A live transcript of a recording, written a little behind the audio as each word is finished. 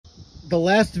the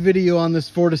last video on this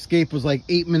Ford Escape was like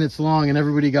 8 minutes long and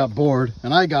everybody got bored,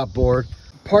 and I got bored.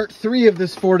 Part 3 of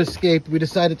this Ford Escape, we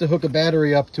decided to hook a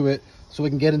battery up to it so we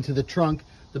can get into the trunk.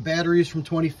 The battery is from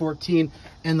 2014,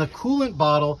 and the coolant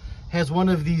bottle has one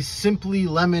of these Simply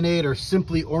Lemonade or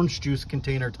Simply Orange Juice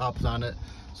container tops on it.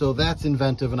 So that's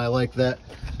inventive, and I like that.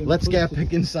 Let's get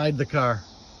back inside the car.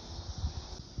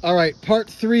 All right, part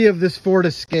 3 of this Ford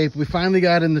Escape. We finally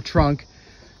got in the trunk.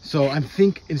 So I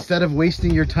think instead of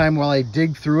wasting your time while I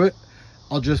dig through it,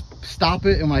 I'll just stop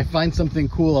it, and when I find something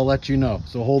cool, I'll let you know.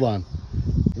 So hold on.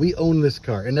 We own this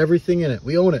car and everything in it.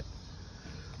 We own it.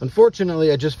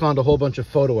 Unfortunately, I just found a whole bunch of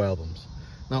photo albums.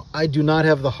 Now, I do not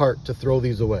have the heart to throw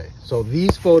these away. So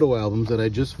these photo albums that I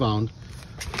just found,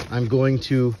 I'm going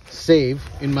to save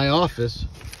in my office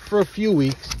for a few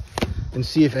weeks and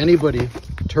see if anybody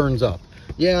turns up.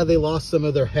 Yeah, they lost some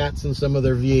of their hats and some of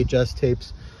their VHS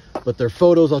tapes, but their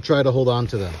photos, I'll try to hold on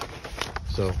to them.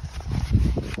 So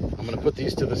I'm gonna put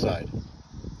these to the side.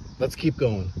 Let's keep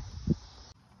going.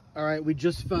 All right, we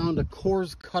just found a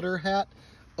Coors Cutter hat,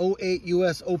 08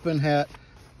 US Open hat,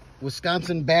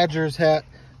 Wisconsin Badgers hat,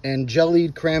 and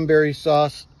jellied cranberry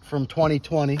sauce from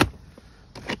 2020.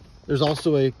 There's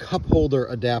also a cup holder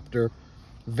adapter,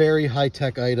 very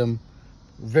high-tech item,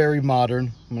 very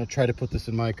modern. I'm gonna try to put this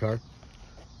in my car.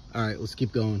 All right, let's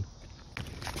keep going.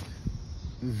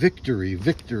 Victory,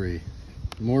 victory.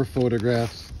 More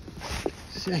photographs.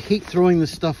 See, I hate throwing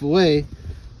this stuff away,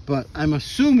 but I'm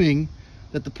assuming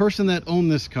that the person that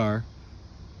owned this car,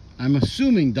 I'm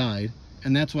assuming died,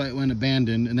 and that's why it went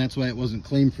abandoned, and that's why it wasn't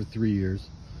claimed for 3 years.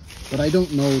 But I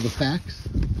don't know the facts.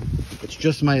 It's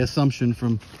just my assumption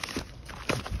from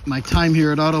my time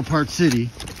here at AutoPartsCity.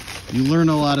 You learn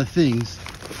a lot of things.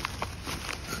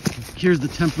 Here's the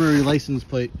temporary license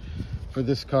plate for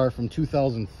this car from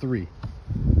 2003.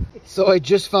 So I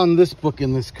just found this book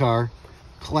in this car,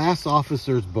 Class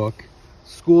Officer's Book,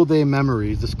 School Day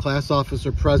Memories. This class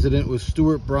officer president was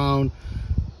Stuart Brown,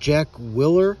 Jack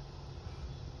Willer,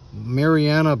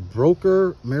 Mariana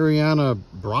Brocker,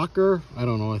 I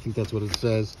don't know, I think that's what it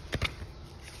says.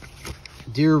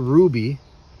 Dear Ruby,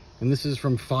 and this is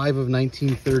from 5 of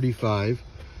 1935.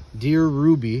 Dear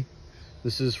Ruby,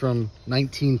 this is from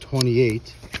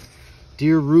 1928.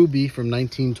 Dear Ruby from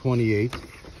 1928.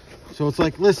 So it's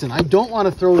like, listen, I don't want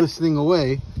to throw this thing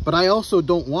away, but I also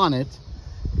don't want it.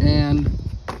 And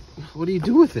what do you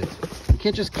do with it? You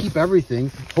can't just keep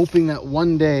everything, hoping that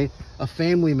one day a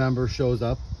family member shows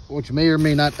up, which may or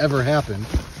may not ever happen.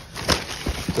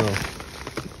 So,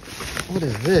 what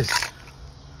is this?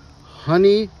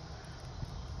 Honey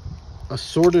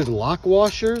assorted lock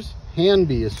washers?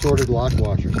 Hanby assorted lock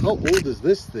washers. How old is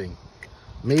this thing?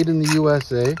 Made in the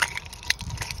USA.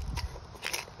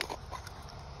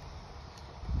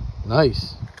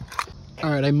 Nice.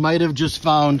 All right, I might have just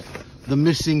found the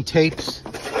missing tapes,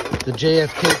 the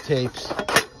JFK tapes.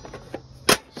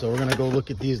 So we're gonna go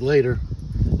look at these later.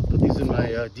 I'll put these in my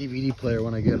DVD player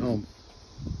when I get home.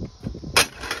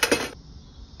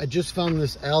 I just found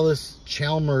this Alice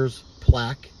Chalmers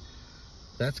plaque.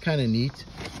 That's kind of neat.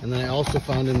 And then I also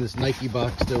found in this Nike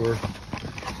box there were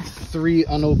 3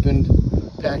 unopened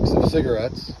packs of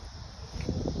cigarettes.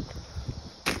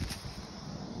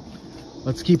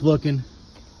 Let's keep looking. All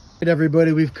right,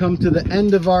 everybody, we've come to the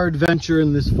end of our adventure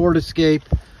in this Ford Escape.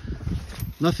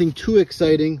 Nothing too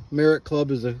exciting. Merritt Club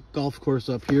is a golf course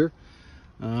up here.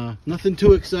 Nothing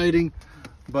too exciting,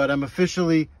 but I'm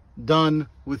officially done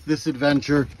with this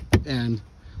adventure, and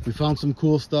we found some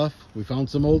cool stuff. We found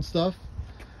some old stuff,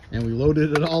 and we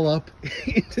loaded it all up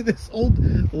into this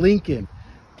old Lincoln.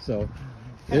 So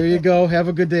there you go. Have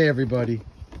a good day, everybody.